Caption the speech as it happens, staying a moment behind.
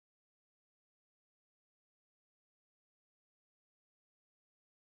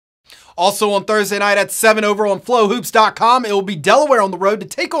Also on Thursday night at 7 over on FlowHoops.com, it will be Delaware on the road to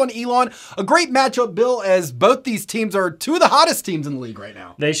take on Elon. A great matchup, Bill, as both these teams are two of the hottest teams in the league right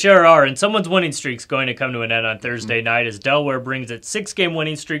now. They sure are, and someone's winning streak's going to come to an end on Thursday night as Delaware brings its 6-game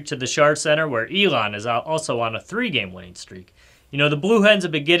winning streak to the Schar Center, where Elon is also on a 3-game winning streak. You know, the Blue Hens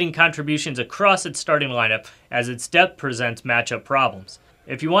have been getting contributions across its starting lineup as its depth presents matchup problems.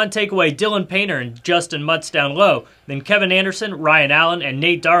 If you want to take away Dylan Painter and Justin Mutz down low, then Kevin Anderson, Ryan Allen, and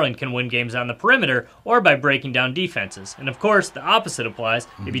Nate Darling can win games on the perimeter or by breaking down defenses. And of course, the opposite applies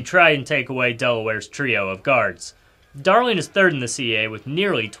if you try and take away Delaware's trio of guards. Darling is third in the CAA with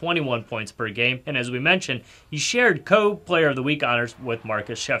nearly 21 points per game, and as we mentioned, he shared co-player of the week honors with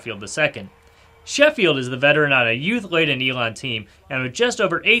Marcus Sheffield II. Sheffield is the veteran on a youth-laden Elon team, and with just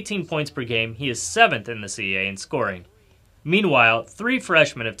over 18 points per game, he is 7th in the CAA in scoring. Meanwhile, 3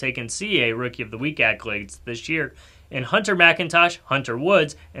 freshmen have taken CAA Rookie of the Week accolades this year in Hunter McIntosh, Hunter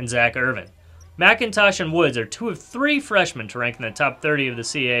Woods, and Zach Irvin. McIntosh and Woods are 2 of 3 freshmen to rank in the top 30 of the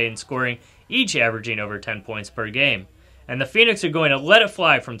CAA in scoring, each averaging over 10 points per game. And the Phoenix are going to let it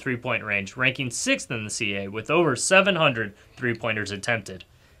fly from three-point range, ranking 6th in the CAA with over 700 three-pointers attempted.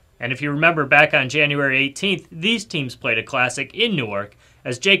 And if you remember back on January 18th, these teams played a classic in Newark,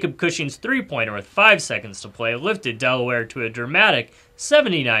 as Jacob Cushing's three-pointer with 5 seconds to play lifted Delaware to a dramatic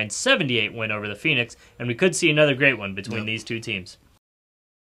 79-78 win over the Phoenix, and we could see another great one between these two teams.